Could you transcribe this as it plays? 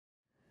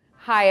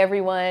Hi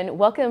everyone,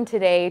 welcome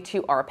today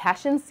to our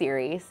Passion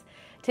series.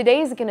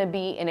 Today is going to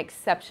be an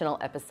exceptional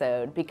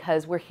episode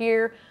because we're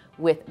here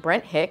with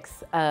Brent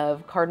Hicks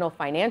of Cardinal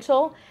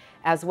Financial,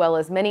 as well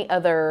as many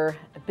other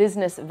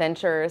business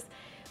ventures.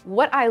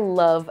 What I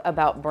love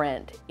about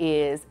Brent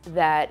is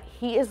that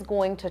he is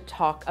going to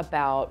talk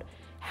about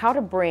how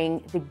to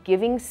bring the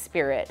giving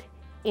spirit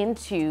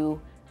into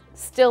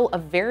still a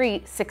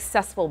very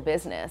successful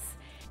business.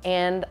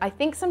 And I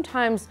think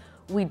sometimes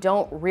we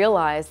don't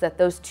realize that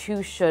those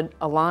two should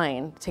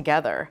align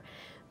together.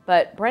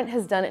 But Brent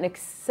has done an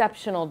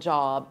exceptional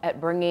job at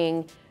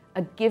bringing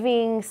a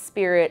giving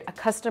spirit, a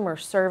customer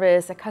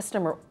service, a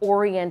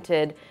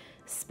customer-oriented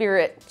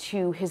spirit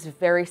to his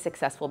very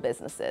successful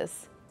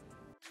businesses.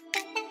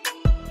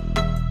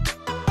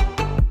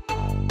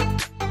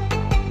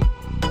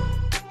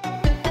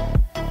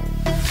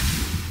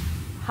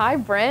 Hi,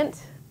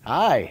 Brent.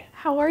 Hi.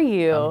 How are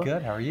you? I'm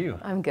good. How are you?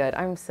 I'm good.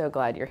 I'm so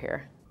glad you're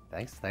here.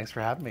 Thanks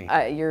for having me.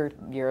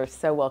 You're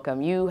so welcome.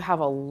 You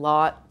have a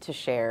lot to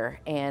share,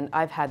 and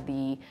I've had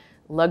the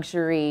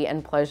luxury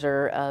and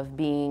pleasure of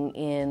being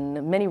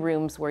in many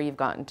rooms where you've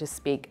gotten to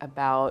speak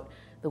about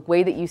the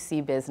way that you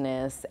see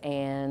business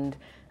and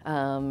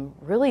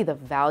really the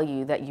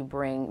value that you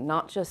bring,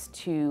 not just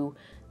to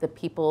the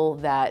people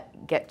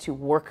that get to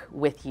work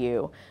with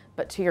you,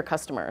 but to your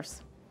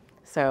customers.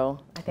 So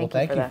I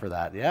thank you for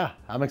that. Yeah,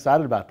 I'm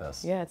excited about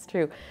this. Yeah, it's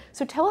true.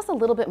 So tell us a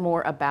little bit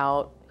more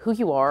about who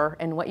you are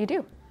and what you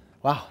do.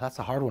 Wow, that's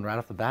a hard one right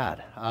off the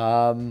bat.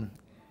 I'm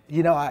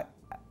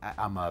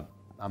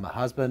a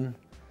husband.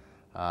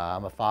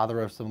 I'm a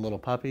father of some little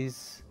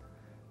puppies.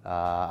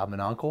 I'm an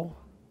uncle.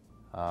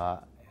 I'm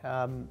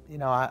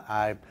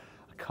a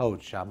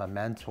coach. I'm a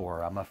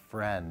mentor. I'm a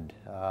friend.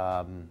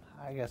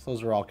 I guess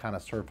those are all kind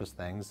of surface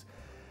things.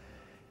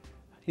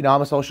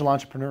 I'm a social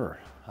entrepreneur.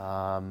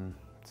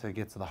 To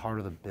get to the heart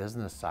of the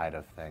business side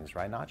of things,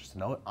 right? Not just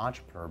an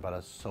entrepreneur, but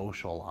a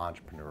social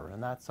entrepreneur.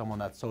 And that's someone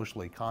that's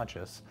socially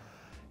conscious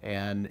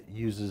and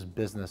uses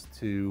business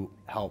to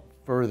help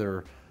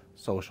further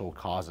social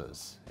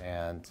causes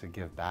and to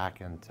give back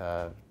and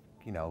to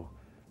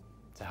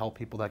help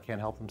people that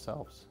can't help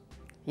themselves.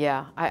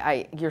 Yeah,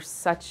 you're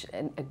such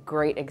a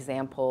great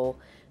example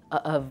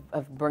of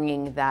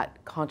bringing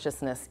that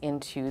consciousness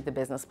into the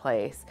business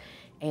place.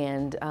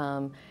 And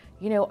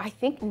I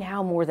think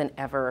now more than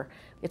ever,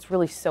 it's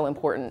really so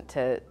important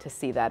to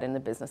see that in the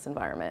business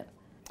environment.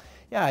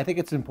 Yeah, I think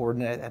it's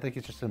important. I think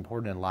it's just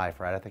important in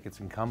life, right? I think it's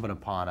incumbent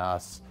upon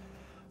us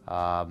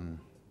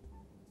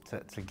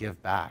to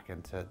give back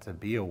and to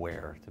be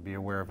aware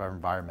of our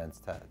environments,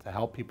 to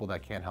help people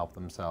that can't help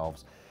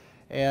themselves,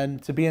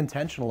 and to be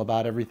intentional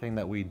about everything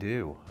that we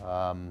do.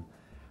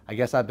 I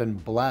guess I've been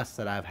blessed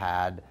that I've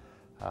had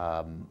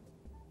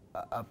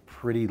a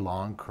pretty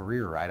long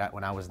career, right?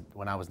 When I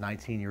was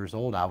 19 years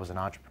old, I was an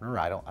entrepreneur.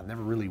 I've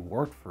never really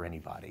worked for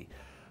anybody,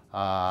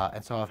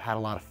 and so I've had a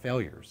lot of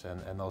failures.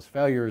 And those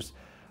failures,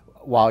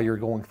 while you're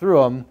going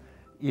through them,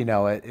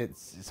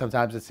 it's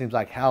sometimes it seems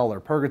like hell or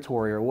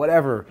purgatory or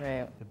whatever.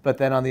 Right. But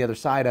then on the other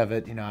side of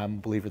it, I'm a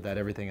believer that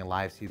everything in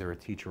life's either a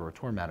teacher or a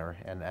tormentor,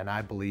 and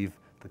I believe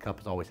the cup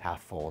is always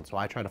half full. And so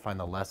I try to find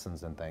the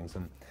lessons in things.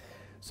 And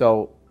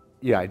so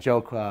yeah, I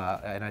joke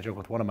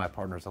with one of my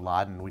partners a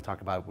lot, and we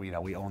talk about, we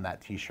own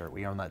that T-shirt.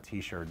 We own that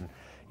T-shirt, and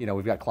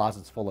we've got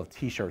closets full of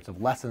T-shirts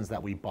of lessons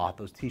that we bought.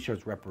 Those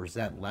T-shirts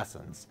represent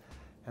lessons,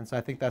 and so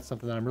I think that's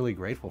something that I'm really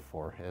grateful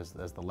for, is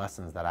the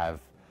lessons that I've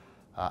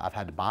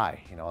had to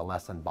buy. A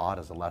lesson bought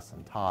is a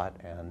lesson taught,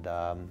 and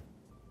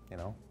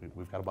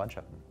we've got a bunch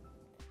of them.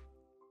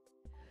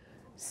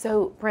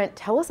 So Brent,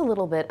 tell us a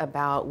little bit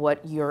about what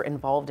you're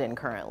involved in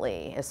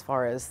currently, as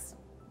far as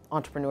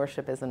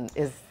entrepreneurship is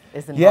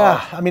involved.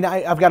 Yeah, I mean,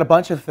 I've got a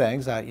bunch of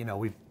things.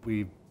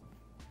 We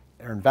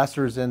are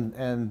investors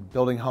in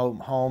building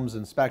homes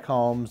and spec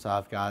homes.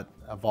 I've got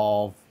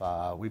Evolve.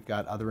 We've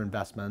got other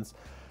investments.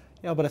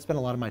 But I spend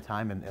a lot of my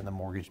time in the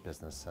mortgage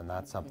business, and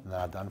that's something that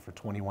I've done for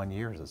 21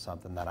 years. It's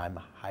something that I'm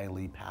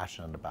highly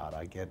passionate about.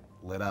 I get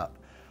lit up.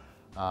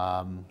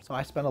 So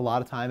I spend a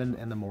lot of time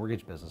in the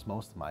mortgage business,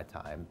 most of my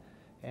time,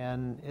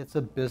 and it's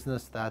a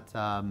business that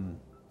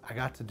I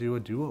got to do a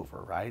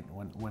do-over, right?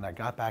 When I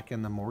got back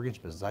in the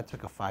mortgage business, I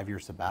took a 5-year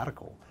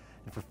sabbatical.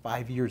 And for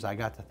 5 years, I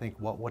got to think,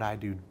 what would I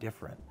do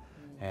different?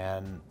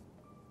 And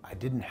I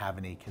didn't have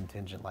any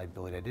contingent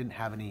liability. I didn't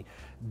have any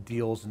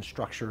deals and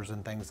structures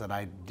and things that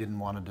I didn't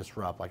want to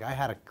disrupt. Like, I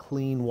had a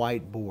clean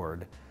white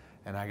board,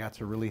 and I got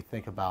to really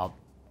think about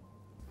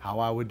how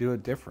I would do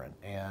it different.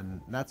 And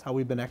that's how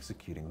we've been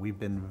executing. We've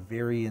been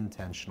very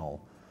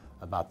intentional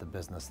about the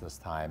business this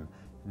time,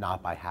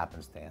 not by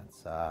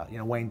happenstance.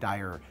 Wayne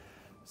Dyer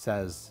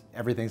says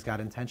everything's got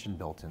intention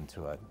built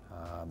into it.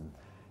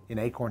 An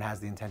acorn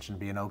has the intention to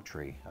be an oak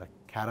tree. A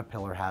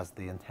caterpillar has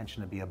the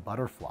intention to be a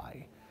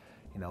butterfly.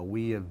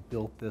 We have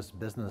built this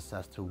business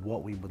as to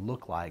what we would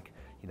look like,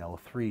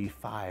 3,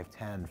 5,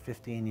 10,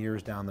 15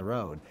 years down the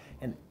road.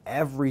 And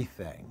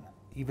everything,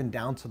 even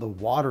down to the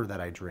water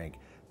that I drink,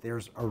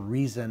 there's a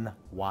reason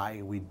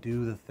why we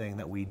do the thing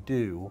that we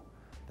do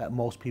that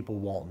most people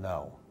won't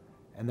know.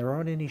 And there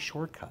aren't any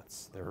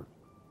shortcuts.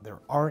 There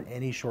aren't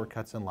any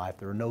shortcuts in life.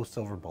 There are no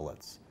silver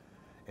bullets.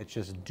 It's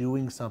just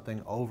doing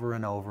something over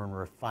and over and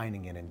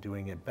refining it and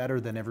doing it better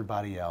than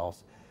everybody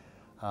else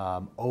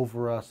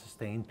over a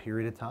sustained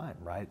period of time,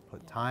 right?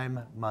 Put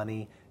time,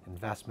 money,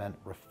 investment,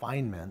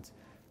 refinement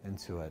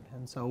into it.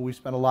 And so we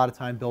spent a lot of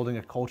time building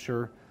a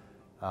culture,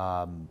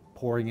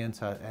 pouring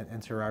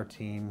into our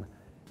team,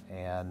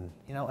 and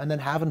and then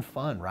having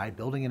fun, right?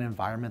 Building an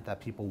environment that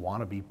people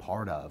want to be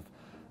part of,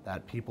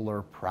 that people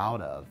are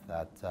proud of,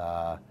 that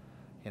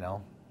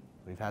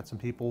we've had some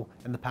people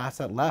in the past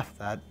that left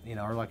that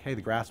are like, hey,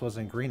 the grass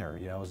wasn't greener.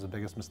 It was the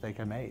biggest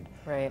mistake I made.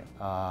 Right.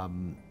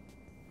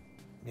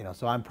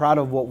 So I'm proud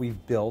of what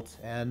we've built,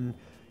 and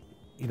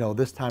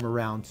this time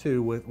around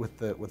too, with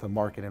the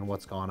market and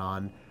what's gone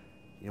on,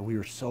 we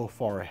were so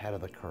far ahead of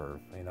the curve.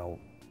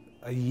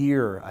 A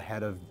year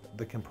ahead of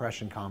the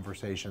compression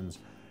conversations,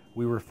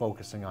 we were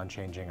focusing on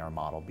changing our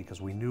model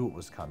because we knew it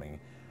was coming.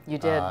 You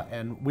did.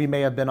 And we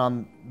may have been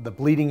on the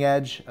bleeding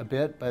edge a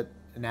bit, but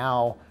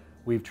now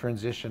we've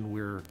transitioned.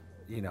 We're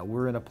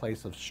in a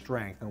place of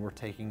strength, and we're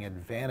taking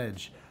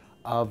advantage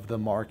of the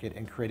market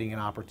and creating an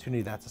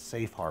opportunity that's a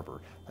safe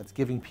harbor, that's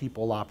giving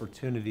people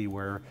opportunity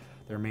where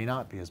there may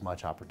not be as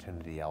much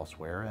opportunity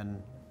elsewhere.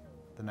 And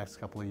the next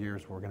couple of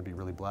years, we're going to be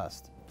really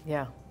blessed.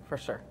 Yeah, for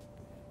sure.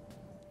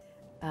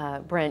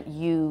 Brent,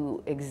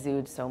 you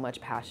exude so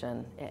much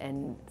passion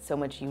and so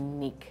much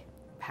unique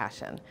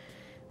passion.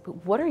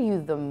 But what are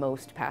you the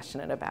most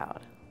passionate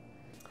about?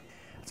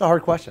 It's a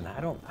hard question. I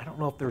don't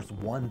know if there's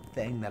one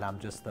thing that I'm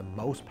just the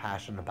most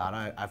passionate about.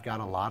 I've got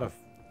a lot of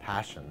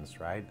passions,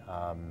 right?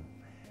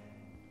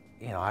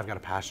 I've got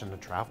a passion to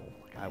travel.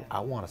 I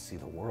want to see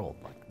the world.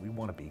 Like, we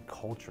want to be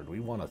cultured.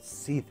 We want to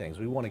see things.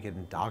 We want to get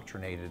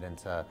indoctrinated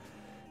into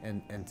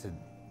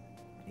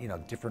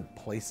different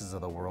places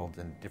of the world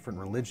and different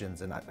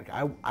religions. And I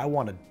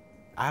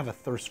have a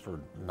thirst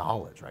for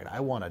knowledge, right? I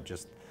want to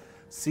just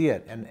see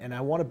it, and I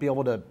want to be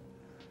able to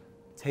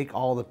take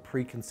all the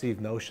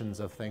preconceived notions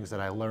of things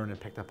that I learned and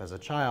picked up as a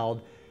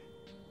child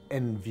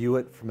and view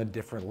it from a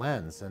different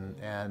lens.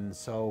 And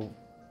so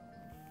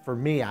for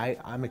me,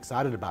 I'm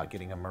excited about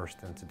getting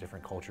immersed into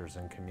different cultures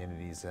and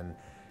communities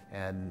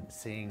and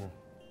seeing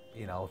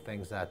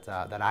things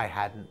that I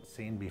hadn't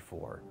seen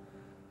before.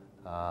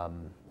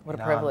 What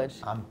a privilege.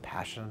 I'm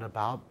passionate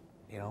about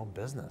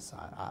business.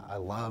 I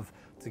love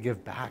to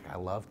give back. I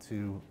love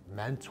to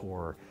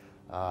mentor.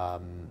 I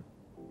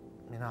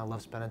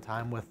love spending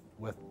time with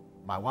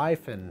my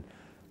wife and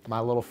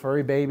my little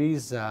furry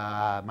babies,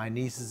 my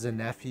nieces and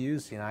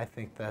nephews. I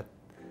think that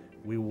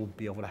we will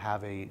be able to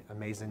have an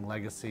amazing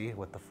legacy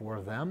with the four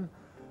of them,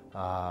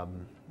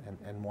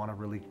 and want to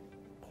really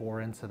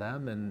pour into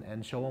them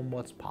and show them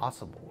what's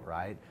possible,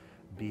 right?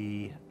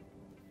 Be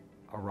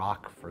a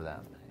rock for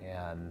them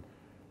and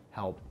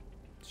help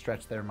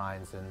stretch their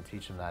minds and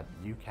teach them that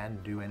you can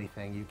do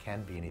anything, you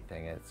can be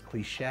anything. It's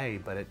cliche,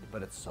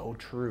 but it's so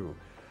true,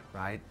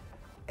 right?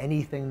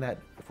 Anything that,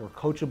 if we're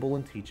coachable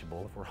and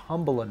teachable, if we're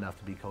humble enough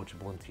to be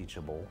coachable and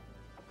teachable,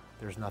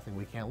 there's nothing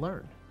we can't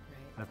learn.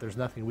 Right. And if there's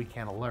nothing we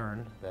can't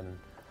learn, then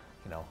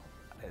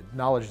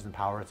knowledge isn't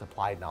power, it's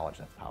applied knowledge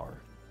that's power.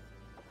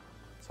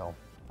 So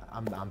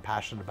I'm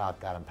passionate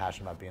about that. I'm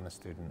passionate about being a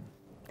student.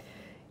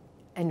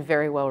 And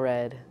very well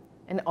read,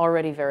 and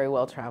already very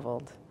well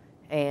traveled,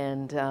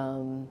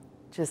 and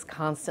just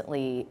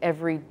constantly,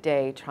 every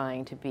day,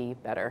 trying to be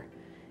better.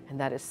 And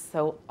that is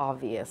so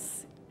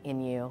obvious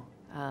in you.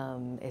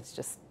 It's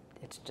just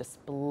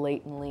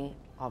blatantly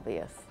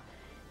obvious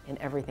in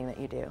everything that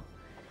you do.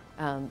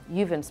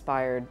 You've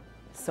inspired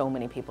so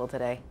many people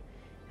today.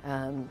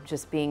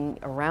 Just being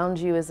around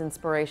you is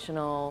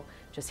inspirational.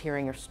 Just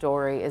hearing your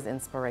story is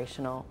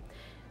inspirational.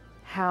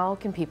 How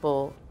can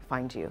people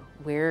find you?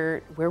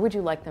 Where would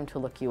you like them to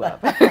look you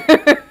up?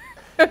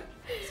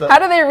 So, how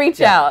do they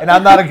reach out? And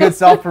I'm not a good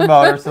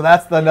self-promoter, so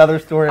that's another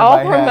story in my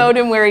head. I'll promote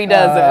him where he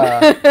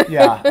doesn't.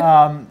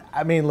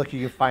 Look,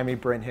 you can find me,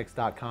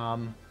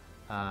 BrentHicks.com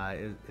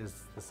is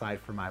the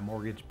site for my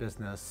mortgage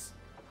business.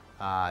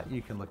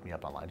 You can look me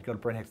up online. Go to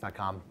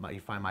BrentHicks.com. You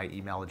find my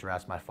email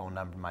address, my phone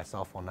number, my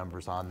cell phone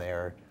number's on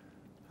there.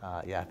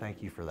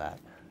 Thank you for that.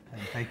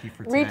 And thank you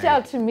for today. Reach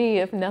out to me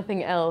if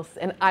nothing else,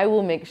 and I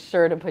will make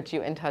sure to put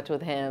you in touch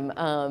with him.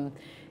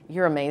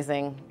 You're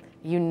amazing.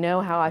 You know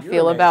how I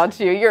feel about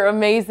you. You're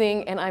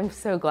amazing, and I'm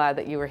so glad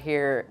that you were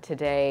here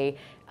today.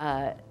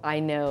 I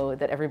know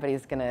that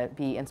everybody's going to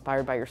be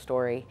inspired by your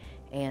story,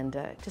 and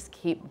just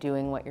keep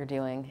doing what you're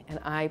doing. And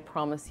I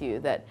promise you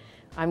that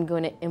I'm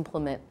going to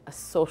implement a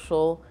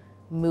social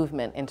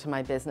movement into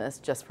my business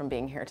just from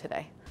being here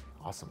today.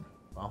 Awesome.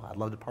 Well, I'd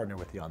love to partner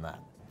with you on that.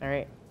 All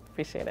right.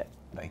 Appreciate it.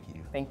 Thank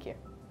you. Thank you.